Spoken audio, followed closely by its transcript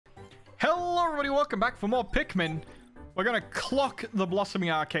Hello everybody, welcome back for more Pikmin. We're gonna clock the Blossoming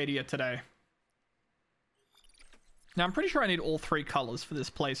Arcadia today. Now I'm pretty sure I need all three colors for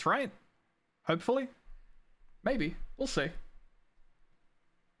this place, right? Hopefully. Maybe. We'll see.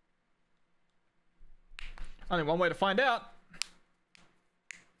 Only one way to find out.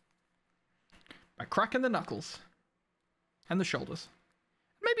 By cracking the knuckles. And the shoulders.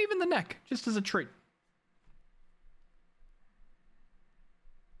 Maybe even the neck, just as a treat.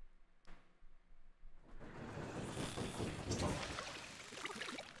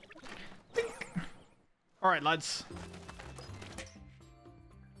 Alright, lads.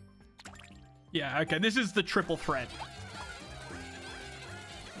 Yeah, okay, this is the triple threat.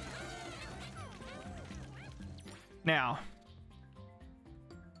 Now.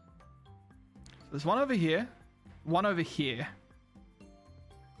 There's one over here. One over here.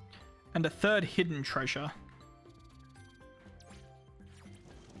 And a third hidden treasure.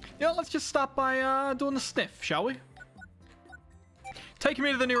 Yeah, let's just start by doing the sniff, shall we? Take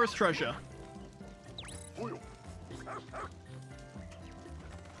me to the nearest treasure.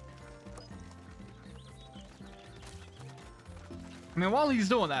 I mean, while he's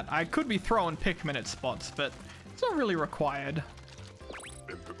doing that, I could be throwing Pikmin at spots, but it's not really required.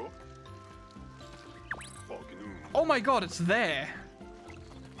 Oh my god, it's there.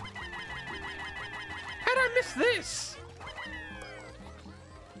 How did I miss this?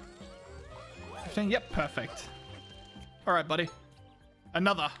 15, yep, perfect. Alright, buddy.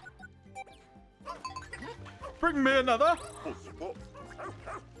 Another. Bring me another.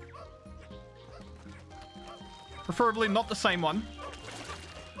 Preferably not the same one.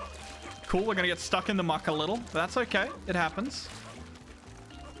 Cool, we're gonna get stuck in the muck a little, but that's okay. It happens.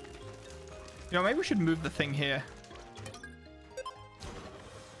 You know, maybe we should move the thing here.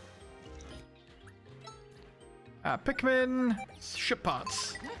 Pikmin, ship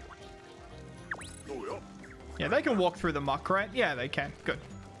parts. Yeah, they can walk through the muck, right? Yeah, they can. Good.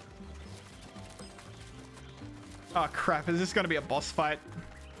 Oh, crap. Is this going to be a boss fight?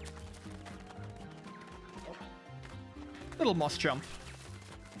 Little moss jump.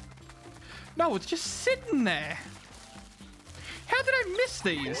 No, it's just sitting there. How did I miss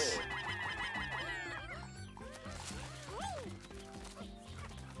these?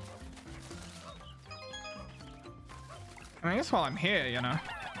 I mean, I guess while I'm here, you know.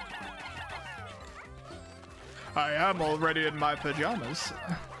 I am already in my pajamas.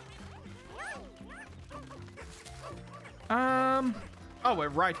 Oh, we're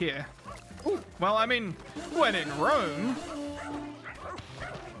right here. Ooh, well, I mean, when in Rome.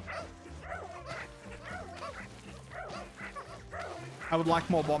 I would like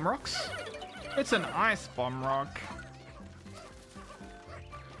more bomb rocks. It's an ice bomb rock.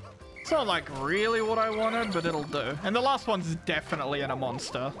 It's not like really what I wanted, but it'll do. And the last one's definitely in a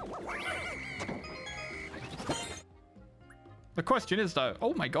monster. The question is though,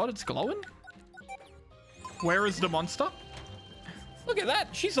 oh my god, it's glowing? Where is the monster? Look at that,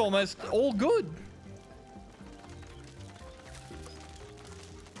 she's almost all good.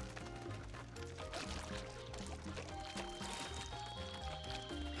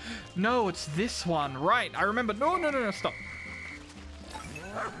 No, it's this one. Right, I remember. No, stop.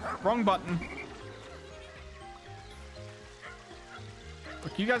 Wrong button.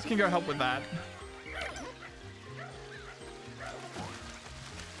 Look, you guys can go help with that.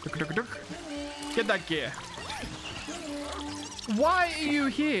 Get that gear. Why are you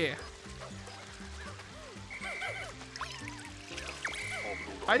here?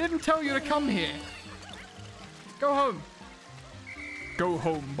 I didn't tell you to come here. Go home. Go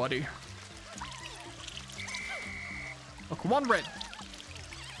home, buddy. Look, one red.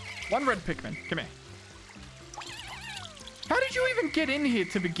 One red Pikmin. Come here. How did you even get in here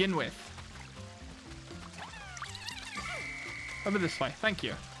to begin with? Over this way. Thank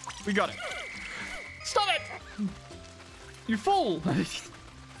you. We got it. Stop it! You fool!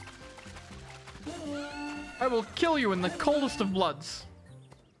 I will kill you in the coldest of bloods.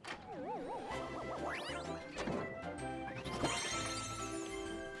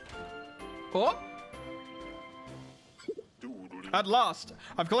 Oh! At last,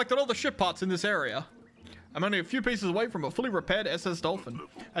 I've collected all the ship parts in this area. I'm only a few pieces away from a fully repaired SS Dolphin.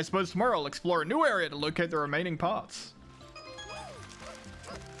 I suppose tomorrow I'll explore a new area to locate the remaining parts.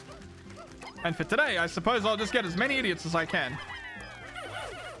 And for today, I suppose I'll just get as many idiots as I can.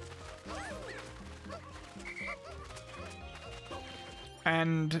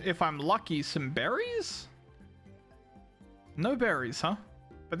 And if I'm lucky, some berries? No berries, huh?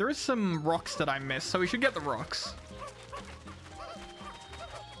 But there is some rocks that I missed, so we should get the rocks.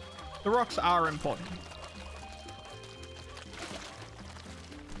 The rocks are important.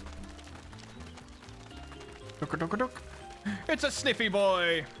 Duck. It's a sniffy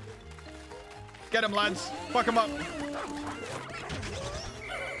boy. Get him, lads. Fuck him up.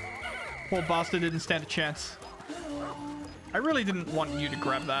 Poor bastard didn't stand a chance. I really didn't want you to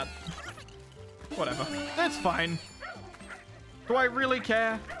grab that. Whatever. It's fine. Do I really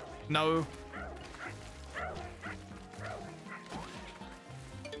care? No.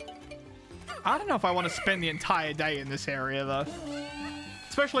 I don't know if I want to spend the entire day in this area, though.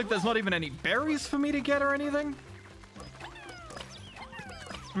 Especially if there's not even any berries for me to get or anything.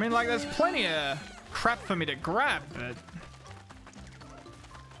 I mean, like, there's plenty of crap for me to grab, but...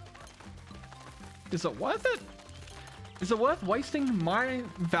 Is it worth it? Is it worth wasting my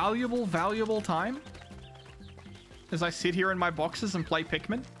valuable time? As I sit here in my boxes and play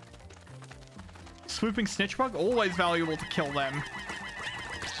Pikmin? Swooping Snitchbug? Always valuable to kill them.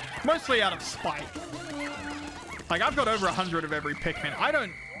 Mostly out of spite. Like, I've got over 100 of every Pikmin. I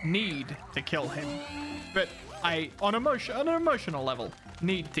don't need to kill him. But I, on an emotional level,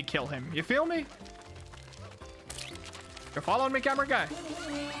 need to kill him. You feel me? You're following me, camera guy?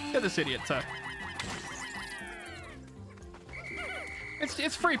 Get this idiot, sir.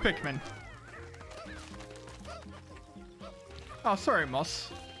 It's free Pikmin. Oh, sorry,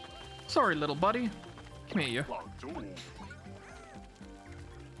 Moss. Sorry, little buddy. Come here, you.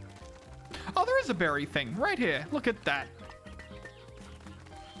 Oh, there is a berry thing right here. Look at that.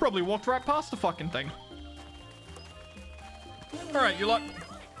 Probably walked right past the fucking thing. All right, you lot.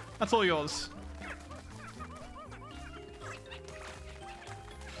 That's all yours.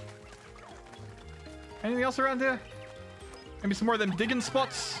 Anything else around here? Maybe some more of them digging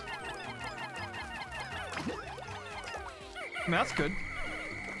spots. I mean, that's good.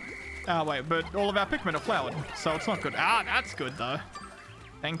 Ah, wait, but all of our Pikmin are flowered, so it's not good. Ah, that's good, though.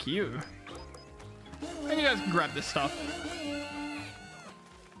 Thank you. And you guys can grab this stuff.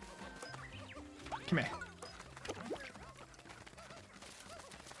 Come here.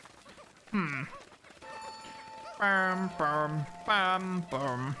 Bam.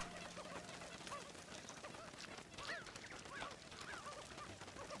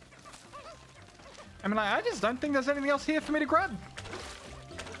 I mean, I just don't think there's anything else here for me to grab.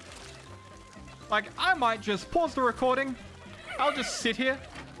 Like, I might just pause the recording. I'll just sit here.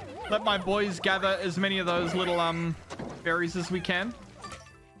 Let my boys gather as many of those little, berries as we can.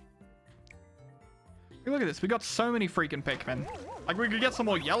 Look at this. We got so many freaking Pikmin. Like, we could get some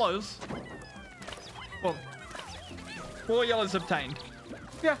more yellows. Well, more yellows obtained.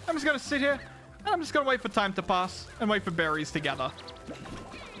 Yeah, I'm just gonna sit here. And I'm just gonna wait for time to pass. And wait for berries to gather.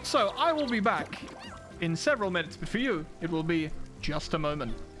 So, I will be back in several minutes, but for you, it will be just a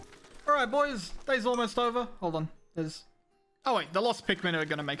moment. Alright, boys, day's almost over. Hold on, there's... Oh wait, the lost Pikmin are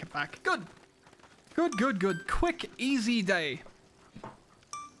gonna make it back. Good. Good. Quick, easy day.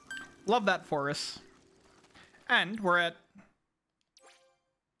 Love that for us. And we're at...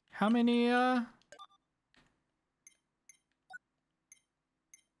 How many,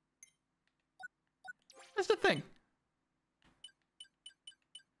 That's the thing.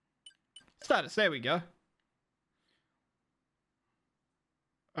 Status, there we go.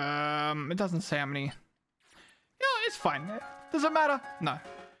 It doesn't say how many. Yeah, it's fine. Does it matter? No.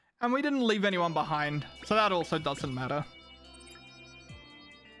 And we didn't leave anyone behind, so that also doesn't matter.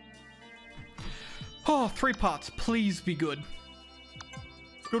 Oh, 3 parts. Please be good.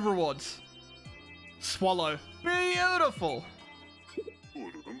 Good rewards. Swallow. Beautiful.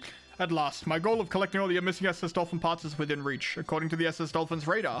 At last, my goal of collecting all the missing SS Dolphin parts is within reach. According to the SS Dolphin's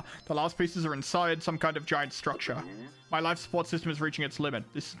radar, the last pieces are inside some kind of giant structure. My life support system is reaching its limit.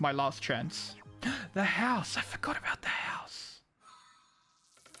 This is my last chance. The house! I forgot about the house.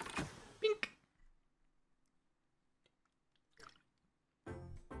 Bink.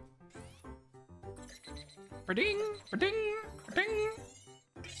 Ba-ding, ba-ding, ba-ding.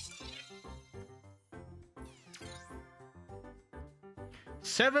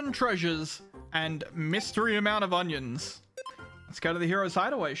 Seven treasures and mystery amount of onions. Let's go to the hero's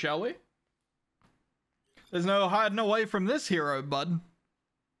hideaway, shall we? There's no hiding away from this hero, bud.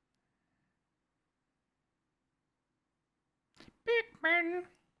 Pikmin.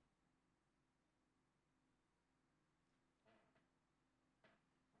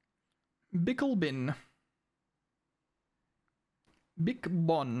 Bicklebin. Bick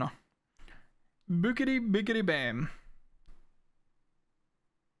Bon. Bookity bickety bam.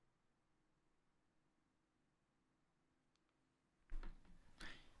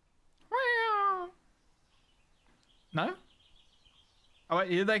 No? Oh wait,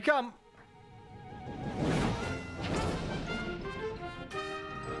 here they come.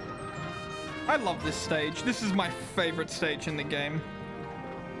 I love this stage. This is my favorite stage in the game.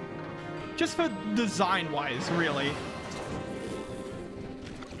 Just for design-wise, really.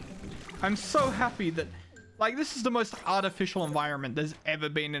 I'm so happy that, like, this is the most artificial environment there's ever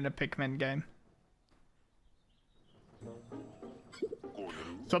been in a Pikmin game.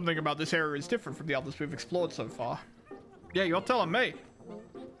 Something about this area is different from the others we've explored so far. Yeah, you're telling me.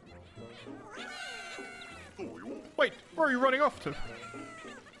 Wait, where are you running off to?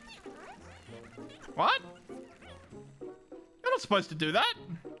 What? You're not supposed to do that.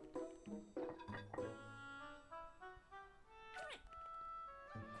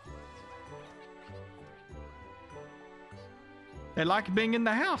 They like being in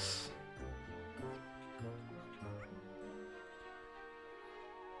the house.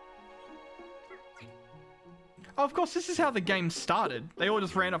 Oh, of course, this is how the game started. They all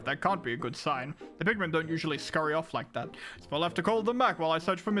just ran off. That can't be a good sign. The Pikmin don't usually scurry off like that. So I'll have to call them back while I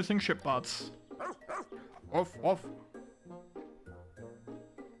search for missing ship parts. Off, off.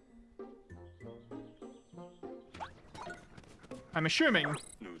 I'm assuming.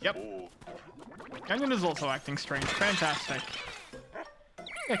 Yep. Canyon is also acting strange. Fantastic.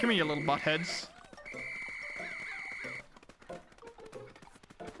 Yeah, come here, you little buttheads.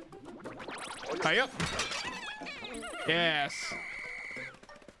 Hurry up. Yes.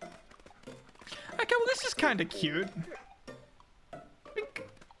 Okay, well, this is kind of cute. Bink.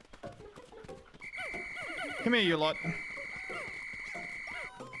 Come here, you lot.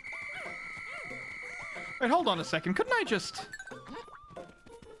 Wait, hold on a second. Couldn't I just...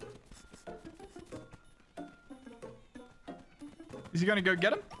 Is he gonna go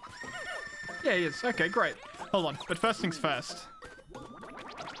get him? Yeah, he is. Okay, great. Hold on. But first things first.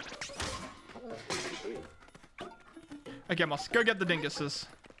 Okay, Moss, go get the dinguses.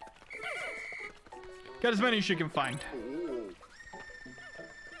 Get as many as you can find.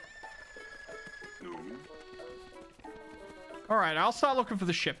 Alright, I'll start looking for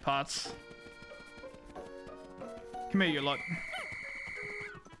the ship parts. Come here, you lot.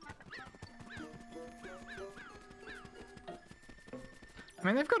 I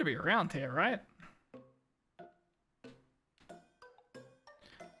mean, they've got to be around here, right? A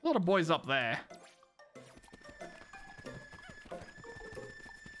lot of boys up there.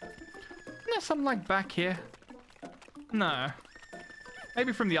 Isn't there something like back here? No.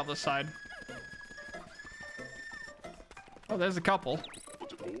 Maybe from the other side. Oh, there's a couple.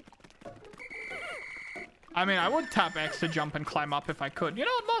 I mean, I would tap X to jump and climb up if I could. You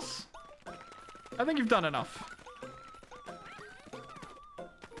know what, boss? I think you've done enough.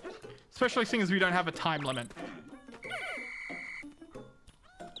 Especially seeing as we don't have a time limit.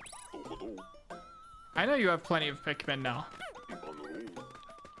 I know you have plenty of Pikmin now.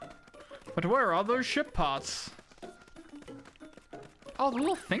 But where are those ship parts? Oh, the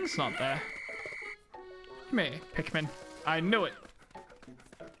little thing's not there. Come here, Pikmin. I knew it.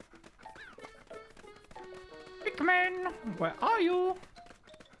 Pikmin, where are you?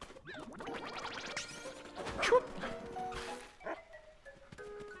 Choop.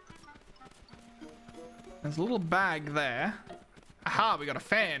 There's a little bag there. Aha, we got a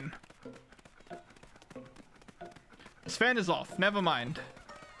fan. This fan is off. Never mind.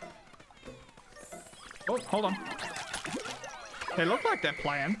 Oh, hold on. They look like they're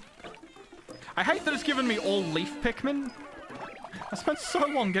playing. I hate that it's given me all leaf Pikmin. I spent so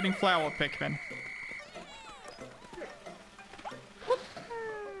long getting flower Pikmin. Whoop.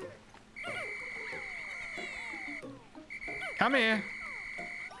 Come here.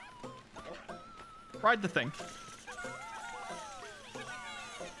 Ride the thing.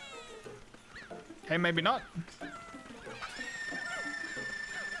 Okay, maybe not.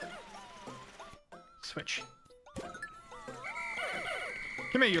 Switch.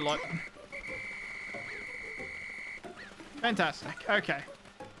 Come here, you lot. Fantastic. Okay.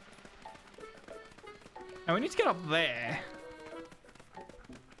 Now we need to get up there.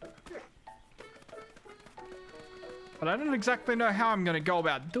 But I don't exactly know how I'm going to go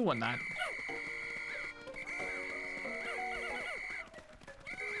about doing that.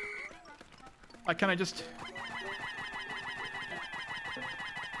 Like, can I just...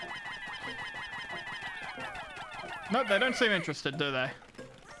 Nope, they don't seem interested, do they?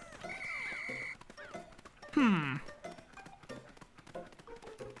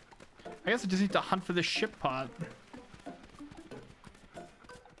 I guess I just need to hunt for this ship part.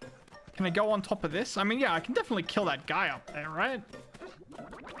 Can I go on top of this? I mean, yeah, I can definitely kill that guy up there, right?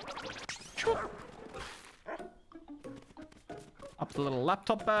 Up the little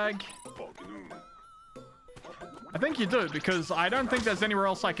laptop bag. I think you do, because I don't think there's anywhere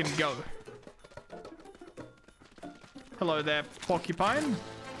else I can go. Hello there, porcupine.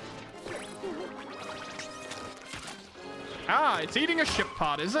 Ah, it's eating a ship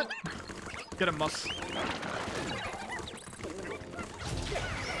part, is it? Get him, Moss.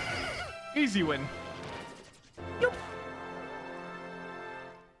 Easy win. Yep.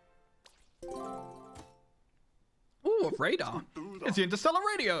 Ooh, a radar. It's the interstellar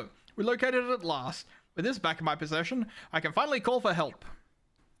radio. We located it at last. With this back in my possession, I can finally call for help.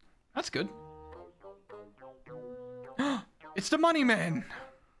 That's good. It's the money man.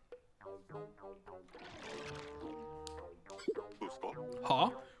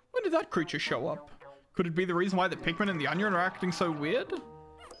 Huh? When did that creature show up? Could it be the reason why the Pikmin and the onion are acting so weird?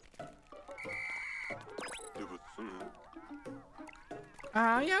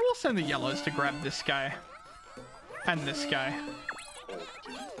 Yeah, we'll send the yellows to grab this guy. And this guy.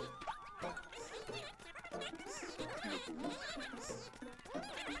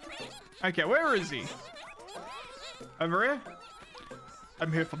 Okay, where is he? Over here?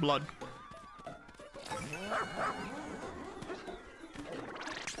 I'm here for blood.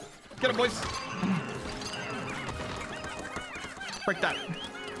 Get him, boys. Break that.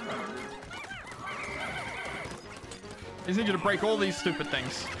 I just need you to break all these stupid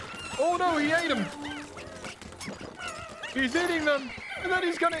things. Oh no, he ate them. He's eating them. And then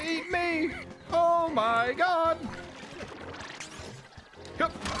he's gonna eat me. Oh my god.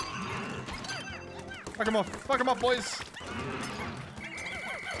 Yep. Fuck him off. Fuck him up, boys.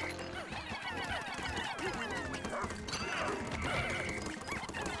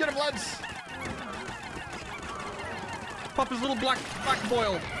 Get him, lads. Pop his little black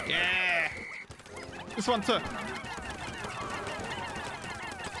boil. Yeah. This one too.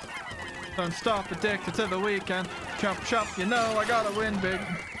 Don't stop, addicted to the weekend. Chop, chop, you know I gotta win big.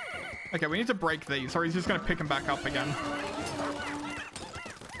 Okay, we need to break these, or he's just gonna pick him back up again.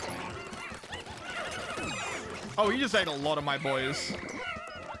 Oh, he just ate a lot of my boys.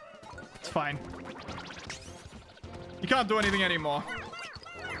 It's fine. You can't do anything anymore.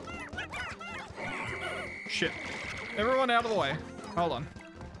 Shit. Everyone out of the way. Hold on.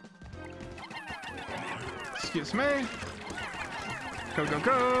 Excuse me. Go, go,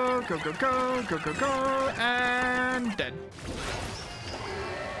 go, go, go, go, go, go, go, and dead.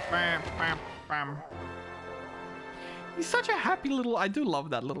 Bam, bam, bam. He's such a happy little... I do love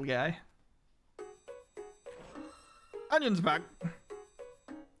that little guy. Onion's back.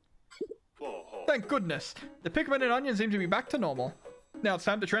 Thank goodness. The Pikmin and Onion seem to be back to normal. Now it's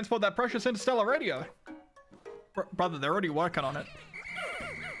time to transport that precious interstellar radio. Brother, they're already working on it.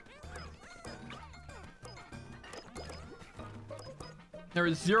 There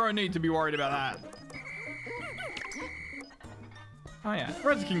is zero need to be worried about that. Oh yeah,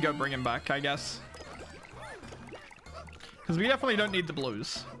 Reds can go bring him back, I guess. Because we definitely don't need the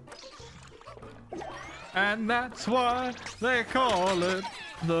blues. And that's why they call it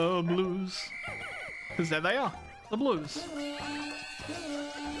the blues. Because there they are, the blues.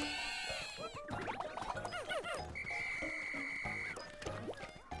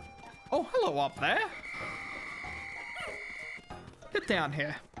 Oh, hello up there. Get down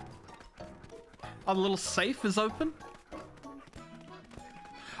here. Our little safe is open.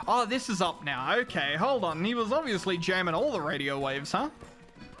 Oh, this is up now. Okay, hold on. He was obviously jamming all the radio waves, huh?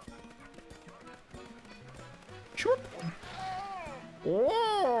 Sure.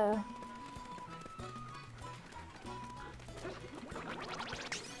 Oh.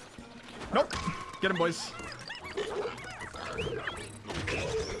 Nope. Get him, boys.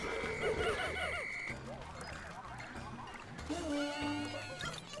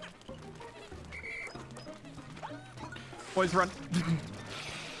 Boys, run.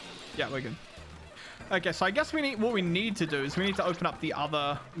 Yeah, we're good. Okay, so I guess what we need to do is we need to open up the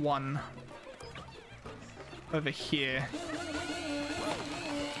other one over here.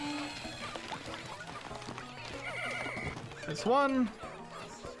 There's one.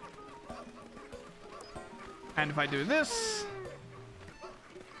 And if I do this,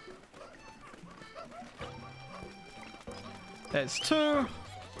 there's two.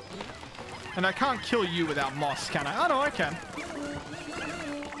 And I can't kill you without moss, can I? Oh, no, I can.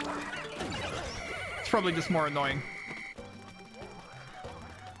 It's probably just more annoying.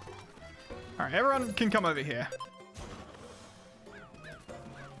 Alright, everyone can come over here.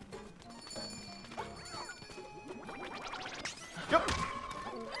 Yep.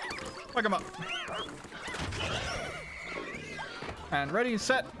 Fuck him up. And ready,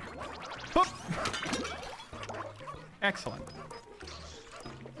 set. Whoop. Excellent.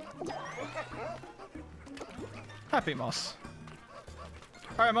 Happy, Moss.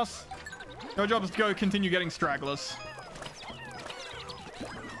 Alright, Moss. Your job is to go continue getting stragglers.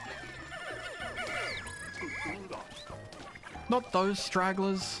 Not those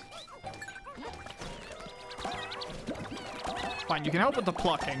stragglers. Fine, you can help with the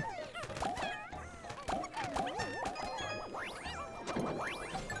plucking.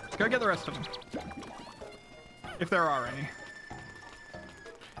 Go get the rest of them. If there are any.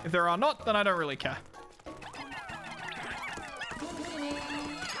 If there are not, then I don't really care.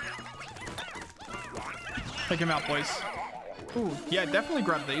 Take him out, boys. Ooh, yeah, definitely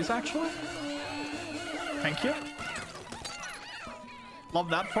grab these, actually. Thank you.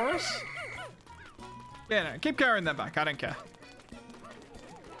 Love that for us. Yeah, no, keep carrying them back. I don't care.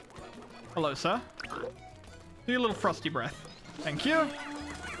 Hello, sir. Do your little frosty breath. Thank you.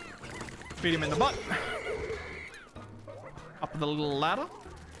 Beat him in the butt. Up the little ladder.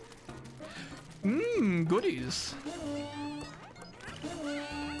 Mmm, goodies.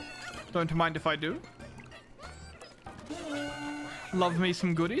 Don't mind if I do. Love me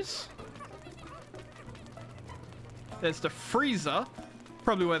some goodies. There's the freezer.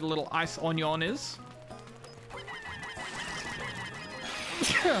 Probably where the little ice onion is.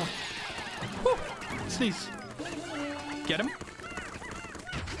 Sneeze. Get him.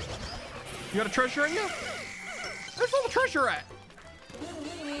 You got a treasure in you? Where's all the treasure at?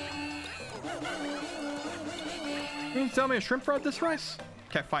 You mean to tell me a shrimp fried this rice?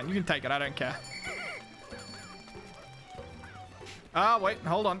 Okay, fine. You can take it. I don't care. Ah, wait.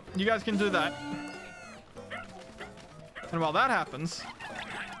 Hold on. You guys can do that. And while that happens...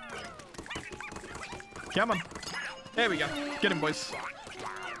 Come on. There we go. Get him, boys.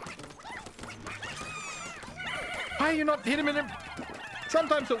 Why are you not hitting him?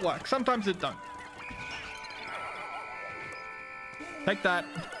 Sometimes it works. Sometimes it don't. Take that.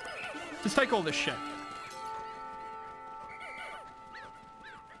 Just take all this shit.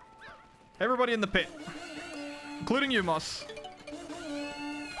 Everybody in the pit. Including you, Moss.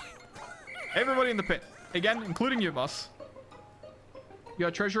 Everybody in the pit. Again, including you, Moss. You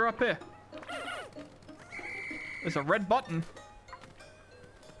got treasure up here. There's a red button.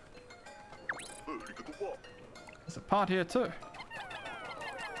 There's a part here too.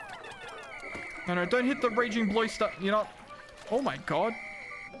 No, no, don't hit the raging bloister. You're not... Oh my god.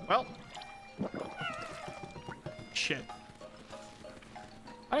 Well. Shit.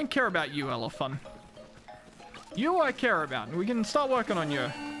 I don't care about you, elephant. You I care about. We can start working on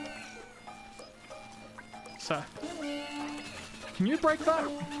you. So. Can you break that?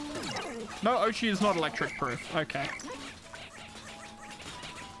 No, Oatchi is not electric proof. Okay.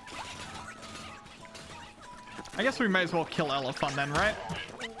 I guess we may as well kill elephant then, right?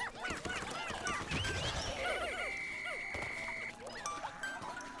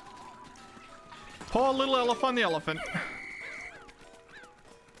 Poor little elephant, the elephant.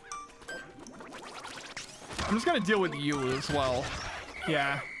 I'm just gonna deal with you as well.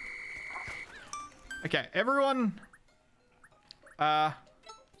 Yeah. Okay, everyone.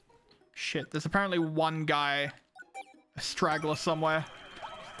 Shit, there's apparently one guy, a straggler somewhere.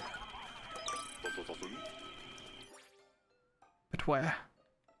 But where?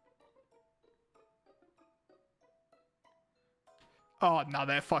 Oh, no,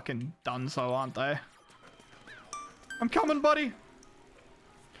 they're fucking done so, aren't they? I'm coming, buddy.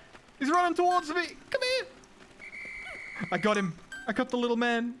 He's running towards me. Come here. I got him. I got the little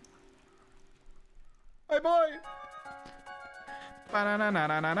man. Hey, boy.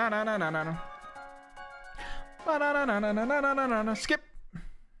 Skip.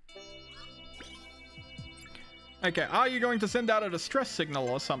 Okay, are you going to send out a distress signal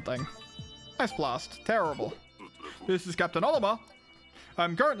or something? Ice blast. Terrible. This is Captain Olimar.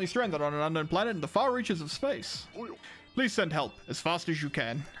 I'm currently stranded on an unknown planet in the far reaches of space. Please send help as fast as you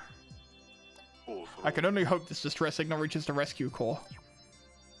can. I can only hope this distress signal reaches the rescue corps.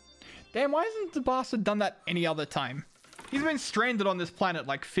 Damn, why hasn't the bastard done that any other time? He's been stranded on this planet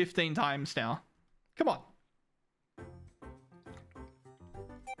like 15 times now. Come on.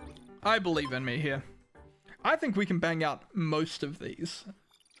 I believe in me here. I think we can bang out most of these.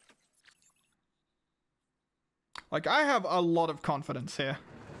 Like, I have a lot of confidence here.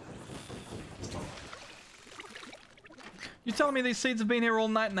 You telling me these seeds have been here all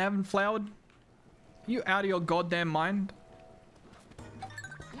night and they haven't flowered? Are you out of your goddamn mind?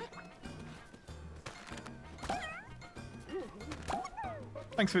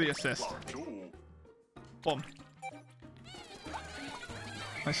 Thanks for the assist. Boom.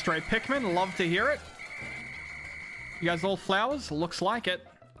 My stray Pikmin, love to hear it. You guys all flowers? Looks like it.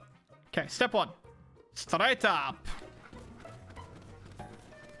 Okay, step one. Straight up.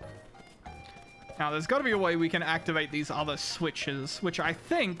 Now, there's got to be a way we can activate these other switches, which I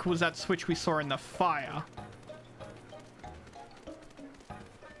think was that switch we saw in the fire.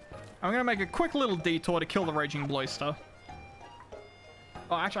 I'm going to make a quick little detour to kill the raging bloister.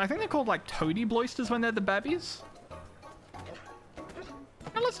 Oh, actually, I think they're called, like, toady bloisters when they're the babbies.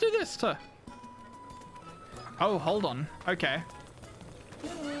 And let's do this, too. Oh, hold on. Okay.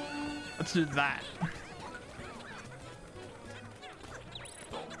 Let's do that.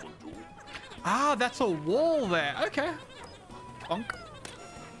 Ah, that's a wall there. Okay. Bonk.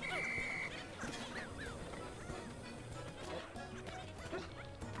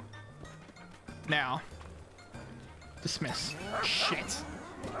 Now. Dismiss. Shit.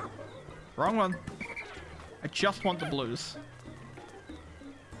 Wrong one. I just want the blues.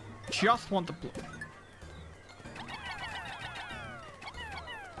 Just want the blue.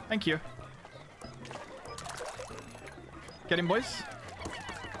 Thank you. Get him, boys.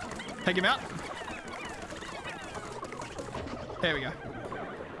 Take him out. There we go.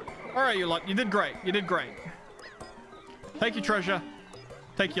 All right, you lot. You did great. You did great. Take your treasure.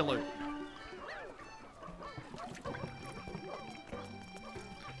 Take your loot.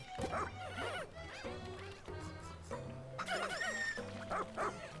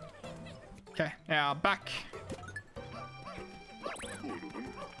 Okay, now back.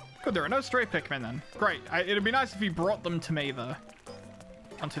 Good, there are no stray Pikmin then. Great. It'd be nice if you brought them to me though.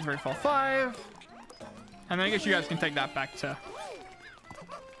 1, 2, 3, 4, 5. And then I guess you guys can take that back to...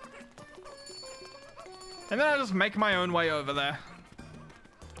 And then I'll just make my own way over there.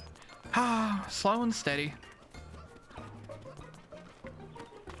 Ah, slow and steady.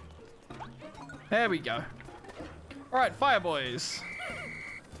 There we go. Alright, fire boys.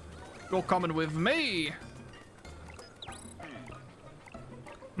 You're coming with me.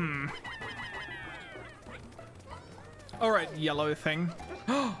 Alright, yellow thing.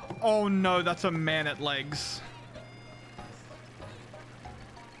 Oh no, that's a man at legs.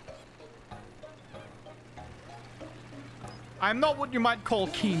 I'm not what you might call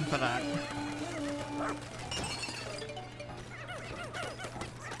keen for that.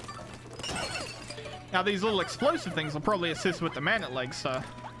 Now these little explosive things will probably assist with the man at legs, so...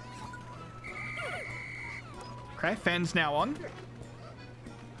 Okay, fan's now on.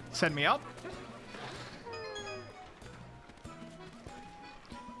 Send me up.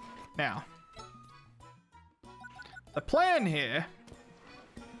 Now, the plan here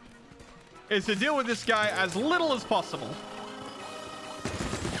is to deal with this guy as little as possible.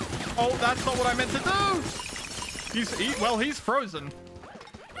 Oh, that's not what I meant to do! Well, he's frozen.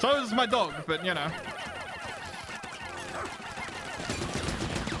 So is my dog, but you know.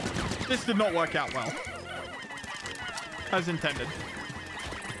 This did not work out well. As intended.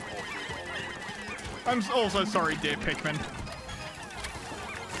 I'm also sorry, dear Pikmin.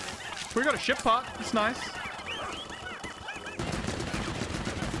 We got a ship part. It's nice.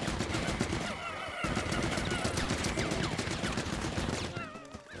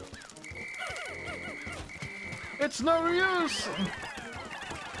 It's no use.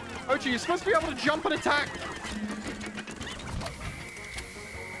 Oatchi, you're supposed to be able to jump and attack.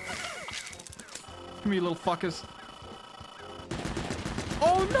 Come here, little fuckers.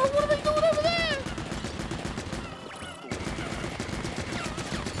 Oh no, what are they doing over there?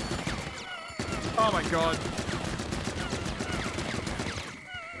 Oh my god.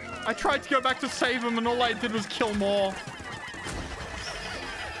 I tried to go back to save him and all I did was kill more.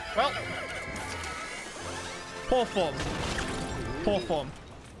 Well. Poor form. Poor form.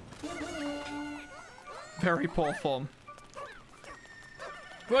 Very poor form.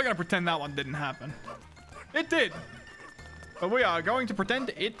 We're gonna pretend that one didn't happen. It did. But we are going to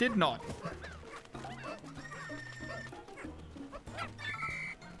pretend it did not.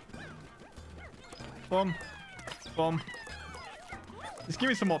 Boom. Boom. Just give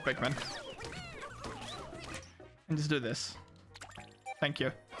me some more Pikmin. And just do this. Thank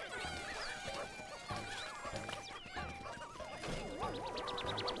you.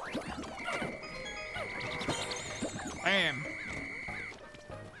 Bam.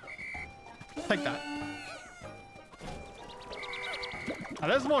 Take that. Now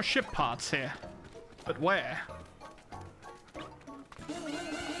there's more ship parts here. But where?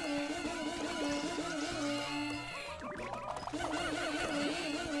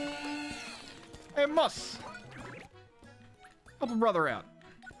 Hey, Muss. Help a brother out.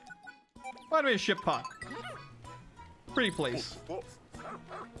 Find me a ship part. Pretty please.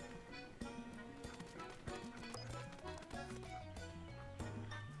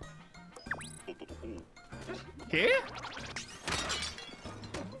 Here?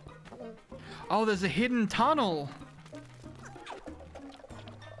 Oh, there's a hidden tunnel.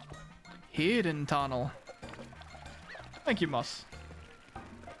 Hidden tunnel. Thank you, Muss.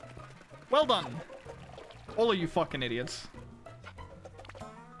 Well done. All of you fucking idiots.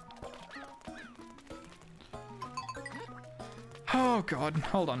 Oh, God.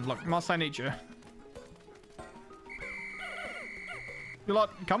 Hold on. Look, Muss, I need you. You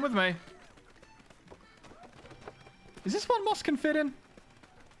lot, come with me. Is this one Muss can fit in?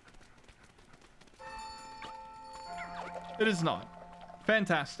 It is not.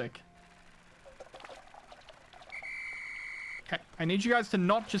 Fantastic. Okay, I need you guys to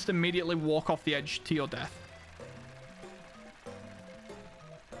not just immediately walk off the edge to your death.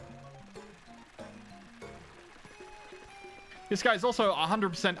 This guy's also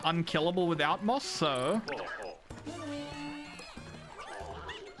 100% unkillable without moss, so...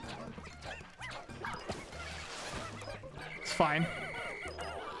 It's fine.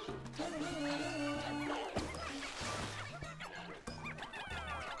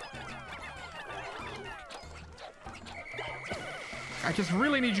 I just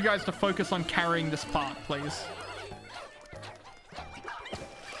really need you guys to focus on carrying this part, please.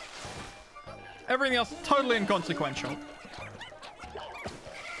 Everything else, totally inconsequential.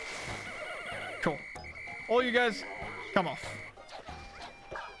 Cool. All you guys, come off.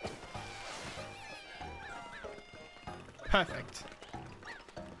 Perfect.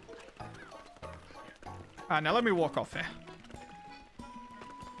 Now let me walk off there.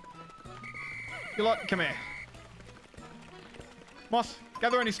 You lot, come here. Moss,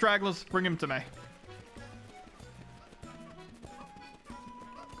 gather any stragglers, bring him to me.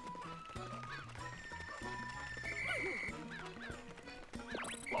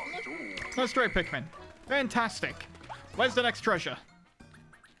 No stray Pikmin. Fantastic. Where's the next treasure?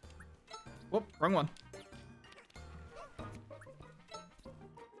 Whoop, wrong one.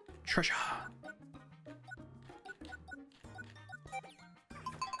 Treasure.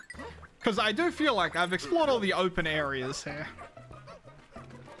 Because I do feel like I've explored all the open areas here.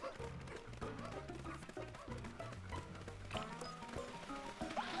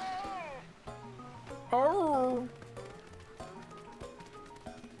 Oh.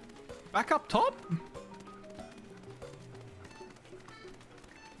 Back up top?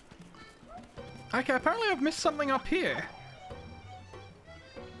 Okay, apparently I've missed something up here.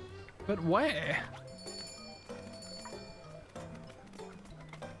 But where?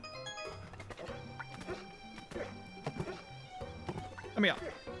 Let me up.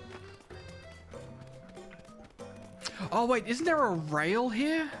 Oh wait, isn't there a rail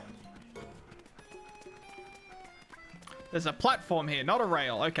here? There's a platform here, not a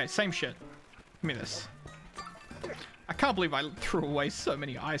rail. Okay, same shit. Give me this. I can't believe I threw away so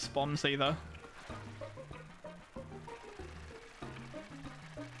many ice bombs either.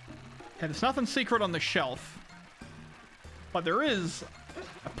 Okay, there's nothing secret on the shelf. But there is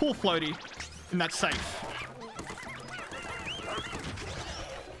a pool floaty in that safe.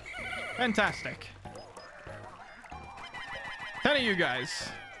 Fantastic. 10 of you guys.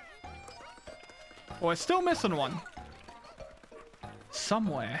 Oh, we're still missing one.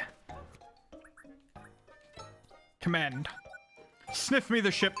 Somewhere. Command. Sniff me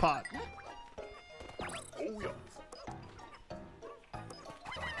the ship part.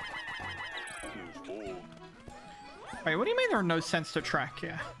 Wait, what do you mean there are no scents to track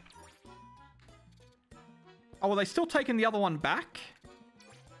here? Oh, were they still taking the other one back?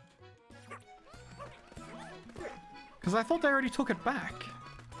 Because I thought they already took it back.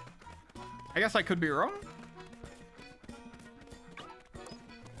 I guess I could be wrong.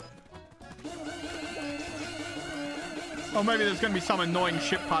 Or maybe there's going to be some annoying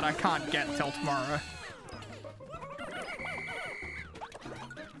ship part I can't get till tomorrow.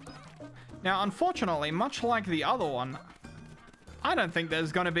 Now, unfortunately, much like the other one, I don't think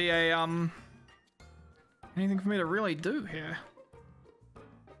there's going to be a, anything for me to really do here.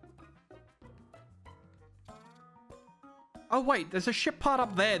 Oh, wait, there's a ship part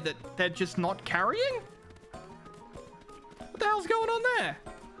up there that they're just not carrying? What the hell's going on there?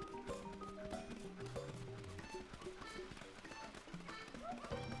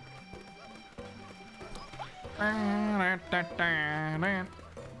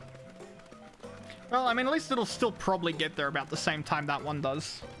 Well, I mean, at least it'll still probably get there about the same time that one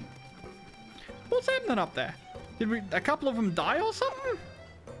does. What's happening up there? Did a couple of them die or something?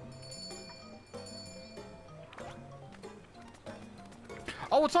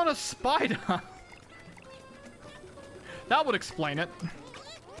 Oh, it's on a spider. That would explain it.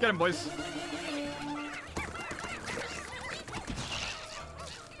 Get him, boys.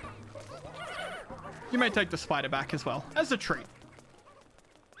 You may take the spider back as well, as a treat.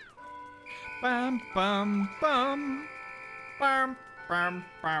 Bam, bam, bam. Bam, bam,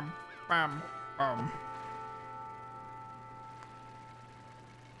 bam, bam, bam.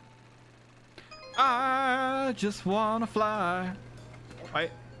 I just wanna fly.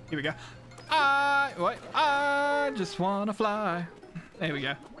 Wait, here we go. I just wanna fly. There we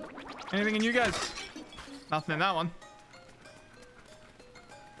go. Anything in you guys? Nothing in that one.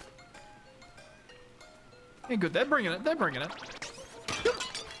 Yeah, good. They're bringing it. They're bringing it.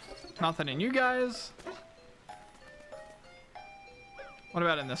 Nothing in you guys. What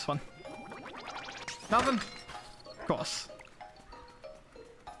about in this one? Nothing? Of course.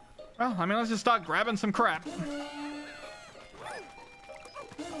 Well, I mean, let's just start grabbing some crap.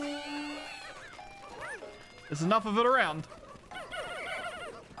 There's enough of it around.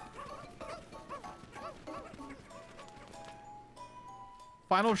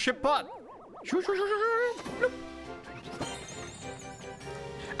 Final ship pot.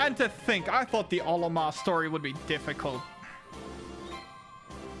 And to think, I thought the Olimars story would be difficult.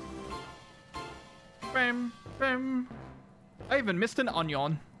 Bam, bam. I even missed an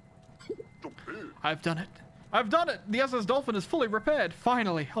onion. I've done it. I've done it! The SS Dolphin is fully repaired.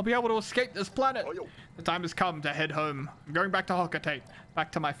 Finally, I'll be able to escape this planet. The time has come to head home. I'm going back to Hockatate. Back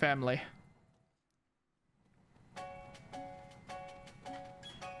to my family.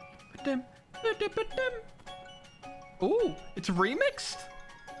 Ooh, it's remixed?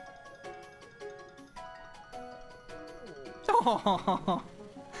 Oh,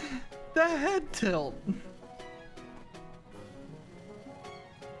 the head tilt.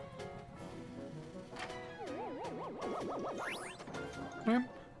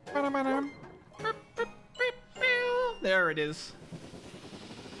 There it is.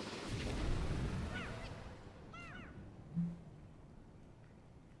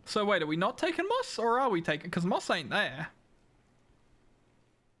 So wait, are we not taking Moss, or are we taking? Because Moss ain't there.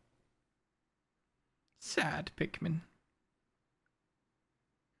 Sad Pikmin.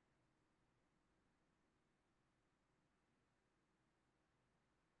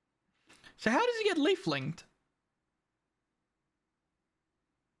 So how does he get leaf linked?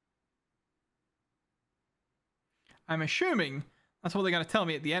 I'm assuming that's what they're going to tell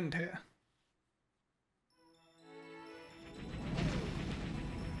me at the end here.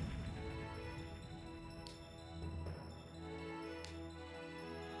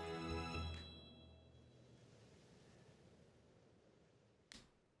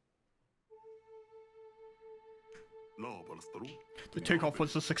 The takeoff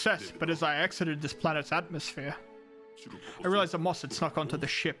was a success, but as I exited this planet's atmosphere, I realized that Moss had snuck onto the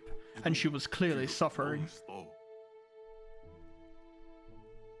ship, and she was clearly suffering.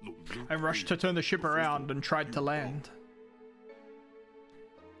 I rushed to turn the ship around and tried to land.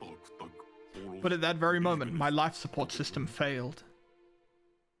 But at that very moment, my life support system failed.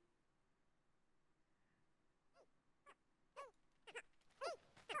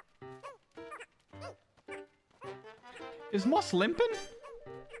 Is Moss limping?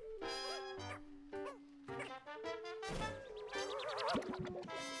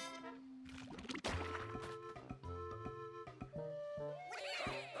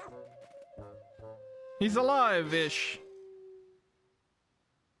 He's alive-ish.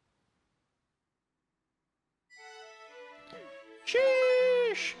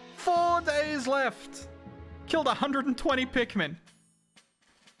 Sheesh! 4 days left. Killed 120 Pikmin.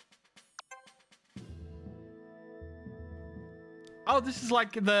 Oh, this is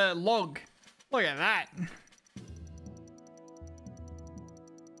like the log. Look at that.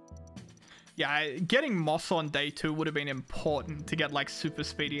 Yeah, getting Moss on day 2 would have been important to get like super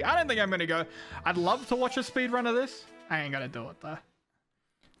speedy. I don't think I'm gonna go. I'd love to watch a speed run of this. I ain't gonna do it though.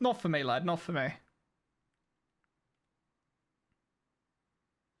 Not for me, lad. Not for me.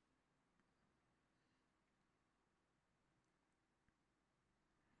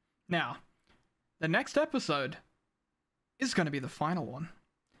 Now, the next episode is going to be the final one.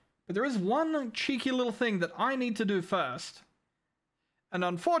 But there is one cheeky little thing that I need to do first. And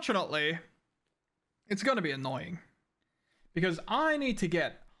unfortunately, it's going to be annoying. Because I need to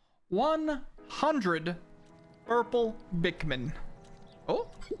get 100 purple Pikmin. Oh.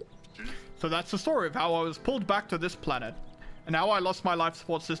 So that's the story of how I was pulled back to this planet. And how I lost my life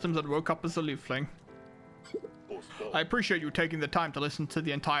support systems and woke up as a leafling. I appreciate you taking the time to listen to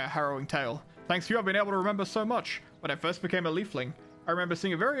the entire harrowing tale. Thanks to you, I've been able to remember so much. When I first became a leafling, I remember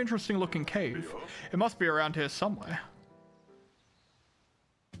seeing a very interesting looking cave. It must be around here somewhere.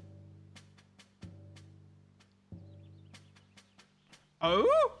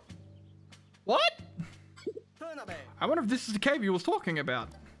 Oh? What? I wonder if this is the cave he was talking about.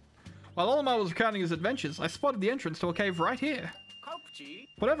 While Olimar was recounting his adventures, I spotted the entrance to a cave right here.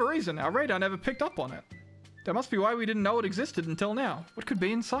 For whatever reason, our radar never picked up on it. That must be why we didn't know it existed until now. What could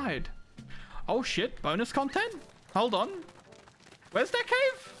be inside? Oh shit, bonus content? Hold on. Where's that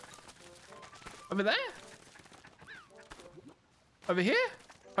cave? Over there? Over here?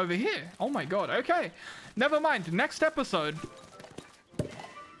 Over here. Oh my god, okay. Never mind, next episode.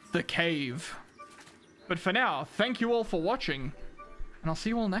 The cave. But for now, thank you all for watching. And I'll see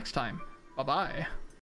you all next time. Bye-bye.